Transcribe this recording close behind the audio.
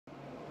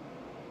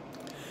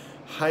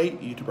hi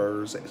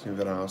YouTubers, it's me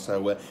Vinod.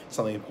 So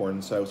something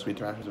important. So sweet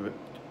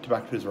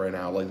tobacco right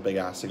now, like the big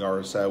ass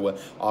cigars. So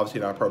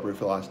obviously not appropriate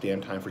for the last damn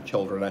time for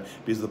children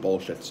because of the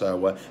bullshit.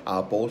 So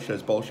bullshit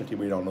is bullshit.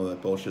 We don't know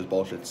that bullshit is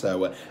bullshit.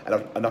 So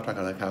I'm not talking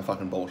about that kind of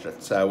fucking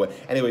bullshit. So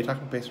anyway,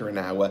 talking basically right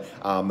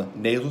now,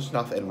 nasal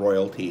snuff and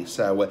royalty.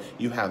 So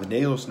you have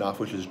nasal snuff,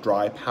 which is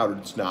dry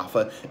powdered snuff,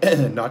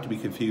 not to be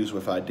confused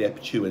with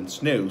dip, chew, and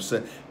snooze.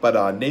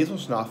 But nasal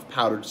snuff,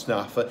 powdered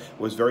snuff,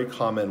 was very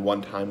common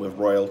one time with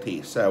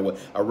royalty. So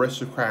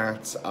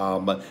aristocrats,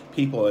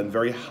 people in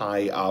very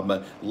high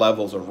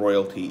levels of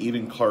royalty,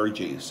 even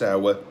clergy.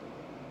 So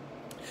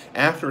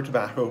after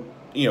tobacco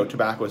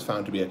was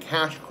found to be a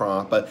cash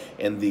crop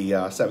in the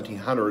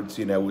 1700s,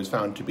 it was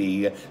found to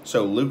be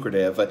so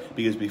lucrative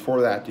because before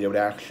that they would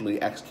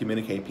actually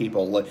excommunicate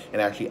people and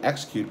actually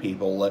execute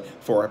people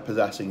for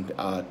possessing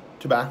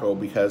tobacco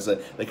because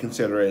they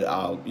consider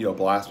it,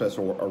 blasphemous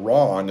or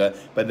wrong.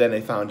 But then they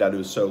found out it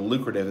was so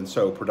lucrative and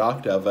so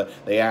productive,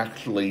 they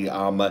actually,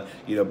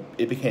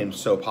 it became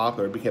so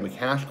popular, it became a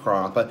cash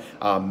crop.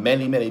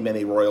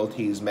 Many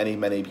royalties,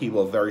 many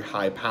people of very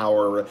high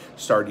power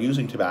started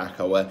using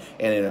tobacco, and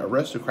in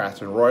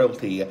aristocrats and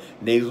royalty,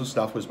 nasal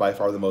snuff was by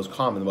far the most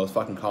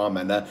fucking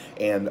common,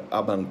 and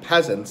among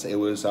peasants, it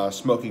was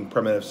smoking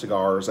primitive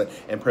cigars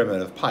and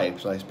primitive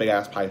pipes, nice big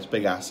ass pipes,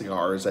 big ass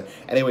cigars.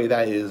 Anyway,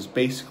 that is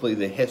basically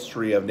the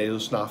history of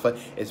nasal snuff.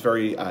 It's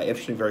very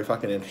interesting, very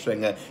fucking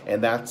interesting,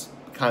 and that's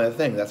kind of the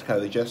thing, that's kind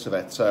of the gist of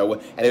it. So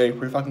anyway,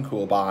 pretty fucking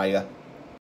cool. Bye.